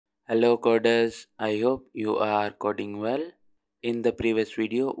Hello coders, I hope you are coding well. In the previous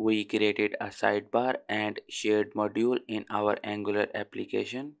video, we created a sidebar and shared module in our Angular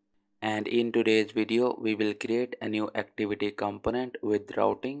application. And in today's video, we will create a new activity component with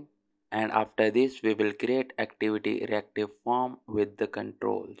routing. And after this, we will create activity reactive form with the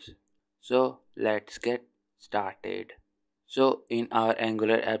controls. So let's get started. So in our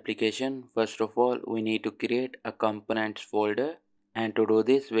Angular application, first of all, we need to create a components folder. And to do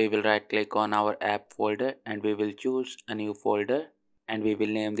this, we will right click on our app folder and we will choose a new folder and we will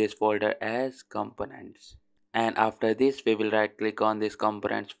name this folder as components. And after this, we will right click on this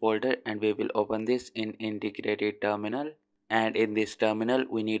components folder and we will open this in integrated terminal. And in this terminal,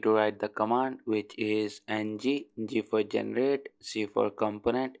 we need to write the command which is g for generate, c for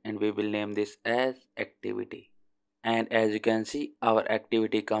component, and we will name this as activity. And as you can see, our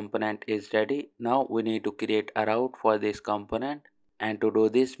activity component is ready. Now we need to create a route for this component. And to do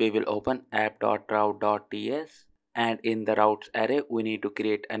this, we will open app.route.ts, and in the routes array we need to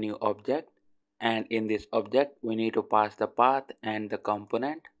create a new object, and in this object we need to pass the path and the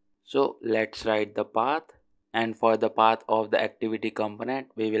component. So let's write the path, and for the path of the activity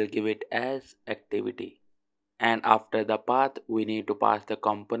component we will give it as activity, and after the path we need to pass the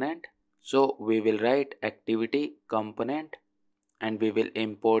component. So we will write activity component and we will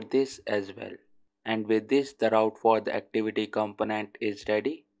import this as well. And with this, the route for the activity component is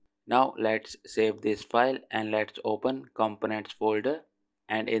ready. Now let's save this file and let's open components folder,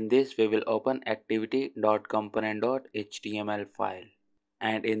 and in this we will open activity.component.html file.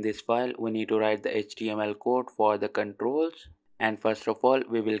 And in this file we need to write the HTML code for the controls. And first of all,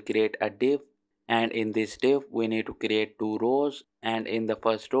 we will create a div, and in this div we need to create two rows, and in the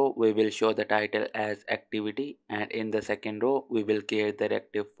first row we will show the title as activity, and in the second row we will create the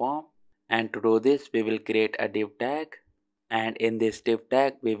reactive form. And to do this, we will create a div tag, and in this div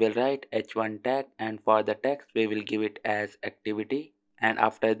tag we will write h1 tag, and for the text we will give it as activity. And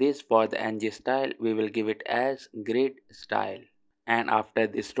after this, for the ng style we will give it as grid style. And after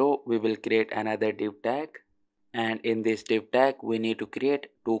this row we will create another div tag, and in this div tag we need to create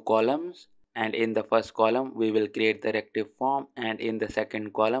two columns, and in the first column we will create the reactive form, and in the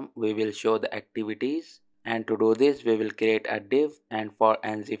second column we will show the activities. And to do this, we will create a div, and for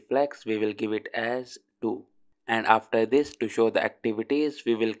ngFlex we will give it as 2. And after this, to show the activities,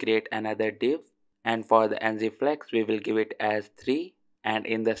 we will create another div, and for the ngFlex we will give it as 3, and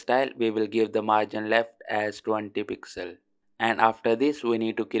in the style we will give the margin left as 20 pixel. And after this, we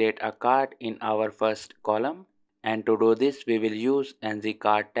need to create a card in our first column, and to do this we will use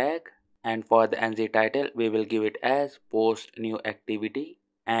ngCard tag, and for the ngTitle we will give it as post new activity.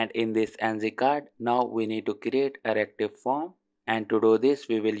 And in this ng card, now we need to create a reactive form, and to do this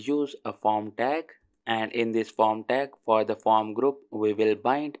we will use a form tag, and in this form tag, for the form group we will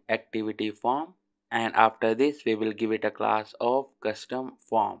bind activity form, and after this we will give it a class of custom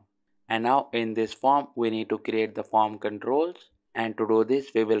form. And now in this form we need to create the form controls, and to do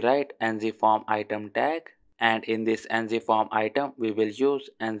this we will write ng form item tag, and in this ng form item we will use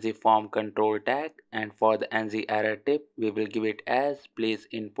ng form control tag, and for the ng error tip we will give it as please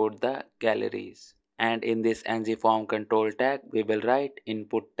input the calories. And in this ng form control tag we will write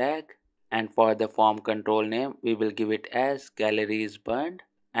input tag, and for the form control name we will give it as calories burned,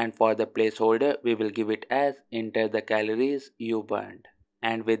 and for the placeholder we will give it as enter the calories you burned.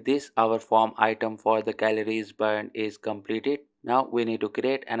 And with this, our form item for the calories burned is completed. Now we need to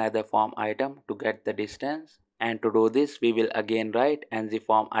create another form item to get the distance, and to do this we will again write ng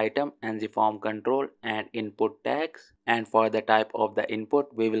form item, ng form control, and input tags, and for the type of the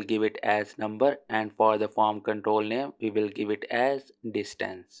input we will give it as number, and for the form control name we will give it as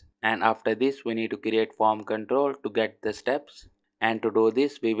distance. And after this we need to create form control to get the steps, and to do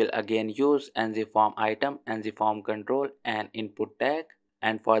this we will again use ng form item, ng form control, and input tag,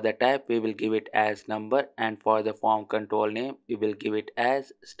 and for the type we will give it as number, and for the form control name we will give it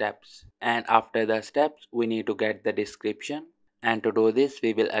as steps. And after the steps we need to get the description, and to do this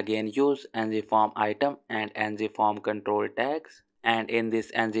we will again use ng form item and ng form control tags, and in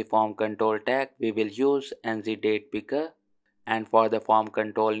this ng form control tag we will use ng date picker, and for the form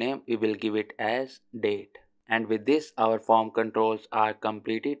control name we will give it as date. And with this our form controls are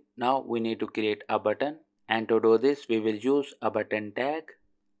completed. Now we need to create a button, and to do this we will use a button tag,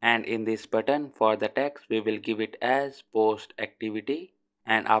 and in this button for the text we will give it as post activity.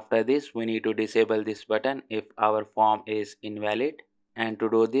 And after this we need to disable this button if our form is invalid, and to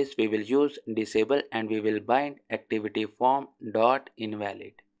do this we will use disable, and we will bind activity form dot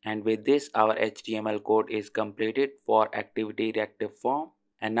invalid. And with this our HTML code is completed for activity reactive form.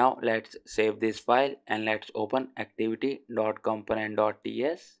 And now let's save this file and let's open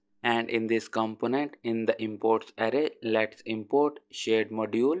activity.component.ts. And in this component, in the imports array, let's import shared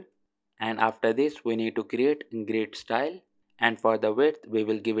module. And after this we need to create grid style, and for the width we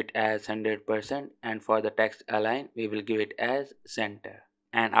will give it as 100%, and for the text align we will give it as center.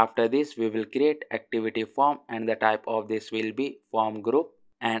 And after this we will create activity form, and the type of this will be form group.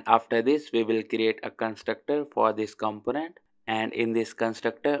 And after this we will create a constructor for this component, and in this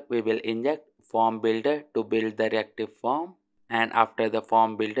constructor we will inject form builder to build the reactive form. And after the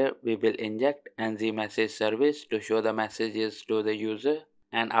form builder we will inject ng message service to show the messages to the user.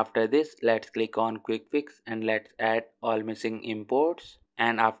 And after this let's click on quick fix and let's add all missing imports.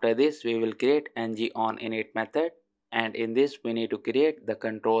 And after this we will create ng on init method, and in this we need to create the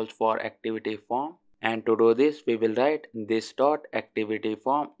controls for activity form. And to do this we will write this dot activity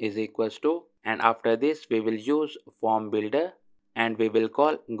form is equals to, and after this we will use form builder and we will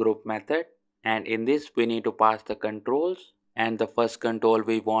call group method. And in this we need to pass the controls, and the first control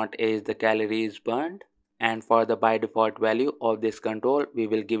we want is the calories burned, and for the by default value of this control we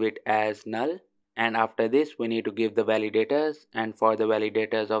will give it as null. And after this we need to give the validators, and for the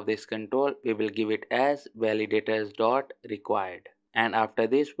validators of this control we will give it as validators dot required. And after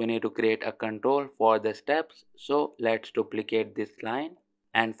this we need to create a control for the steps, so let's duplicate this line,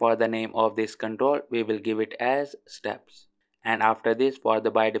 and for the name of this control we will give it as steps. And after this for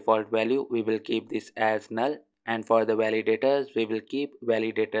the by default value we will keep this as null, and for the validators we will keep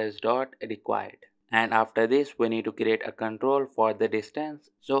validators dot required. And after this we need to create a control for the distance,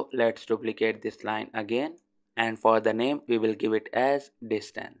 so let's duplicate this line again, and for the name we will give it as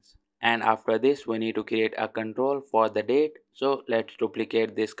distance. And after this we need to create a control for the date, so let's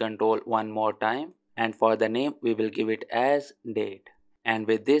duplicate this control one more time, and for the name we will give it as date. And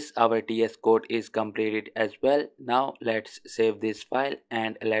with this our TS code is completed as well. Now let's save this file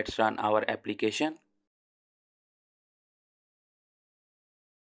and let's run our application.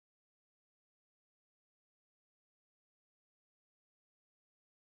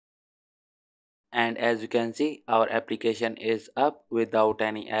 And as you can see our application is up without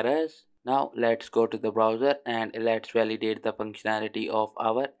any errors. Now let's go to the browser and let's validate the functionality of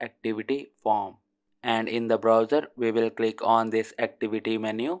our activity form. And in the browser we will click on this activity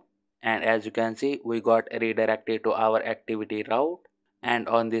menu, and as you can see we got redirected to our activity route. And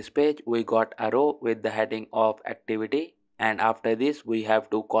on this page we got a row with the heading of activity, and after this we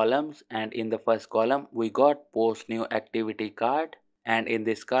have two columns, and in the first column we got post new activity card, and in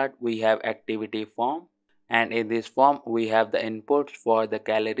this card we have activity form, and in this form we have the inputs for the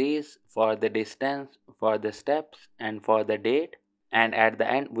calories, for the distance, for the steps, and for the date. And at the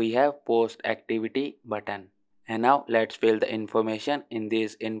end we have post activity button. And now let's fill the information in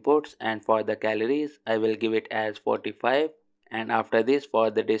these inputs, and for the calories I will give it as 45, and after this for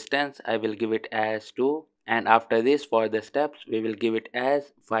the distance I will give it as 2, and after this for the steps we will give it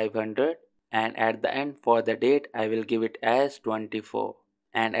as 500, and at the end for the date I will give it as 24.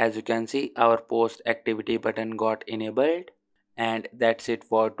 And as you can see our post activity button got enabled. And that's it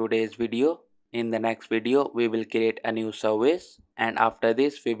for today's video. In the next video we will create a new service, and after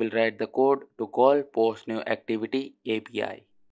this we will write the code to call post new activity API.